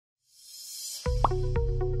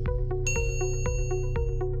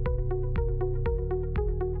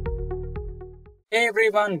Hey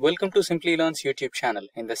everyone, welcome to Simplilearn's YouTube channel.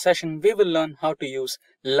 In this session, we will learn how to use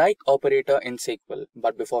like operator in SQL.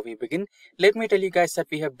 But before we begin, let me tell you guys that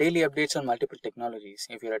we have daily updates on multiple technologies.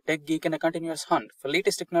 If you're a tech geek and a continuous hunt for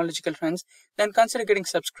latest technological trends, then consider getting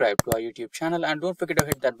subscribed to our YouTube channel and don't forget to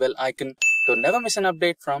hit that bell icon to never miss an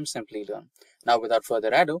update from Simplilearn. Now without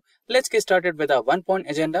further ado, let's get started with our one-point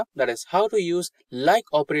agenda, that is how to use like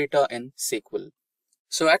operator in SQL.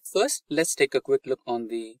 So at first, let's take a quick look on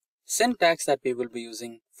the syntax that we will be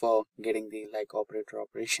using for getting the like operator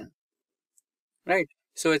operation. Right,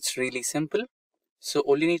 so it's really simple. So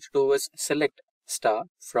all you need to do is select star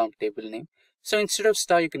from table name. So instead of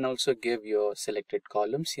star, you can also give your selected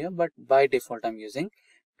columns here, but by default I'm using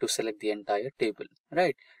to select the entire table,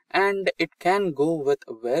 right? And it can go with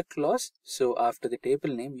where clause. So after the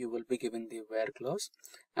table name, you will be giving the where clause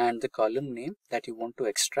and the column name that you want to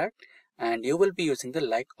extract. And you will be using the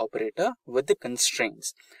like operator with the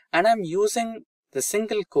constraints. And I'm using the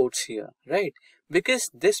single quotes here, right?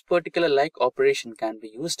 Because this particular like operation can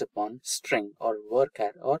be used upon string or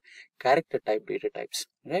varchar or character type data types,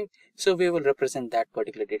 right? So we will represent that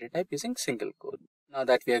particular data type using single quote. Now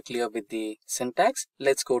that we are clear with the syntax,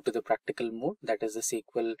 let's go to the practical mode, that is the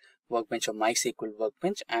SQL workbench or MySQL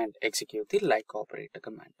workbench, and execute the like operator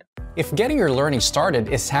command. If getting your learning started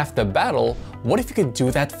is half the battle, what if you could do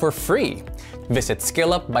that for free? Visit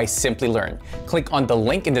SkillUp by Simplilearn. Click on the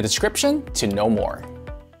link in the description to know more.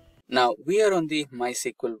 Now we are on the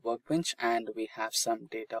MySQL workbench and we have some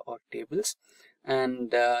data or tables.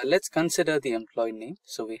 And let's consider the employee name.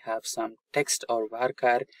 So we have some text or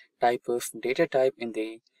varchar type of data type in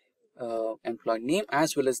the employee name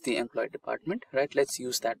as well as the employee department, right? Let's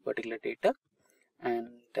use that particular data. And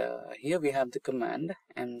here we have the command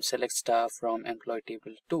and select star from employee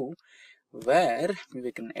table 2, where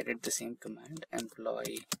we can edit the same command,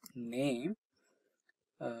 employee name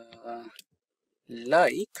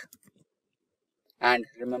like, and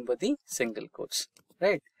remember the single quotes,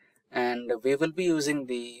 right? And we will be using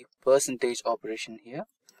the percentage operation here,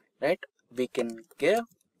 right? We can give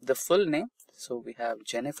the full name. So we have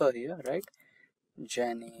Jennifer here, right?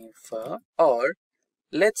 Jennifer, or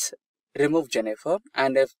let's remove Jennifer.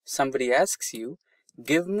 And if somebody asks you,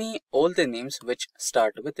 give me all the names which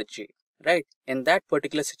start with a J, right? In that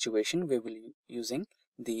particular situation, we will be using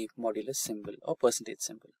the modulus symbol or percentage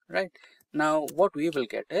symbol, right? Now what we will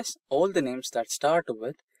get is all the names that start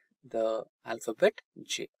with the alphabet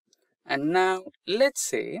J. And now let's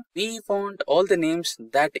say we want all the names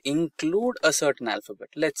that include a certain alphabet,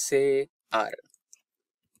 let's say R,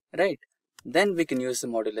 right? Then we can use the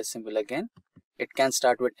modulus symbol again. It can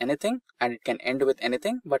start with anything and it can end with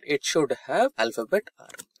anything, but it should have alphabet R.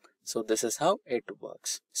 So this is how it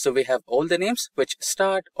works. So we have all the names which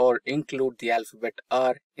start or include the alphabet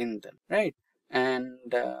R in them, right?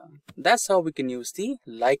 And that's how we can use the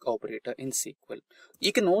like operator in SQL.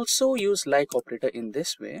 You can also use like operator in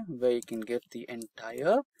this way, where you can give the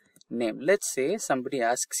entire name. Let's say somebody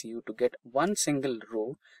asks you to get one single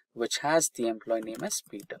row which has the employee name as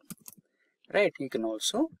Peter, right? You can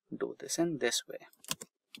also do this in this way.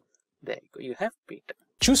 There you go, you have Peter.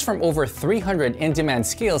 Choose from over 300 in-demand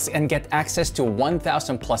skills and get access to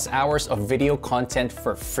 1,000 plus hours of video content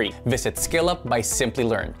for free. Visit SkillUp by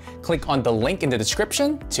Simplilearn. Click on the link in the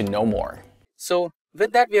description to know more. So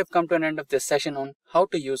with that, we have come to an end of this session on how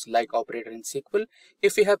to use like operator in SQL.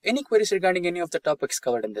 If you have any queries regarding any of the topics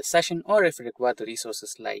covered in this session, or if you require the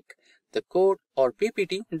resources like the code or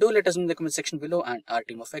PPT, do let us know in the comment section below, and our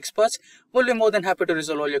team of experts will be more than happy to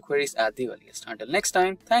resolve all your queries at the earliest. Until next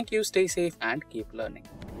time, thank you, stay safe and keep learning.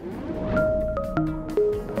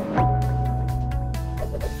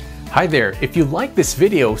 Hi there, if you like this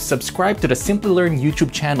video, subscribe to the Simplilearn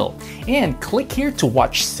YouTube channel and click here to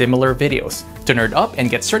watch similar videos. To nerd up and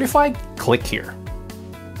get certified, click here.